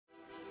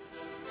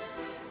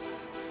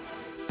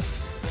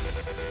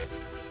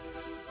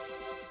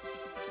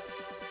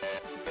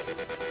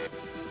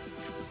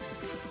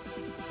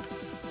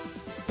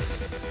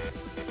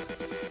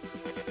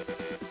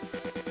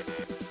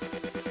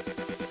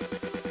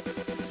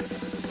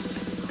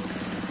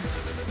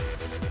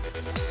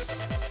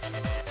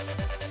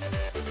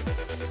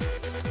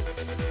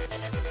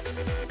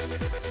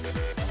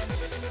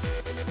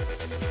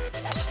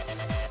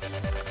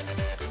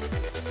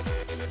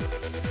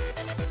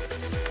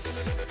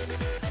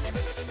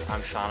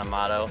I'm Sean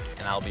Amato,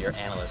 and I'll be your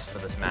analyst for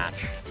this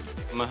match.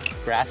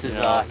 Grass is,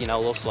 you know, a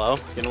little slow.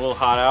 Getting a little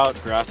hot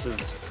out. Grass is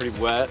pretty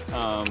wet,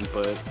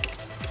 but I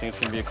think it's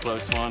gonna be a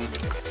close one.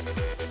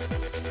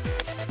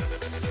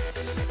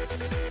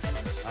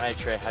 All right,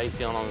 Trey, how are you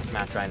feeling on this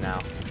match right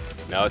now?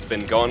 No, it's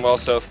been going well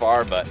so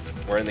far, but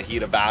we're in the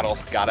heat of battle.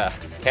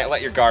 Can't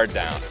let your guard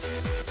down.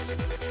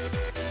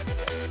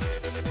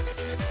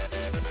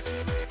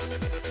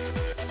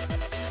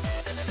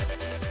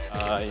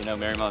 You know,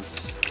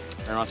 Mariemont's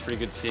a pretty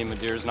good team.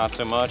 Madeira's not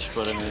so much,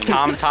 but I mean.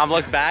 Tom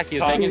looked back.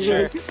 He's making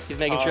sure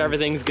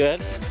everything's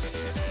good.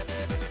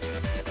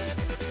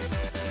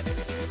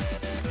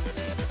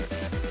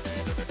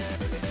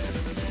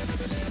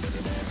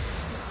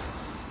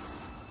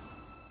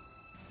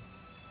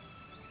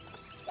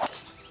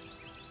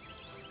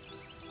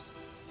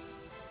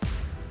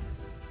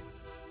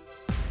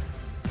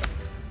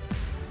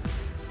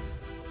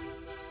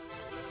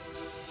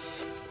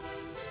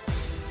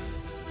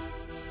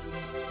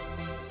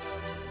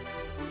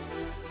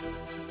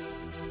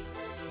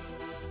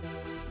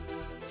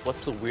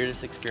 What's the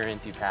weirdest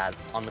experience you've had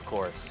on the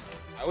course?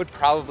 I would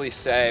probably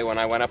say when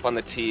I went up on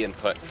the tee and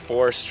put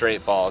 4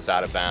 straight balls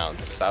out of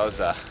bounds. That was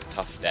a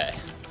tough day.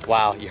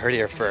 Wow, you heard it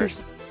here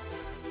first.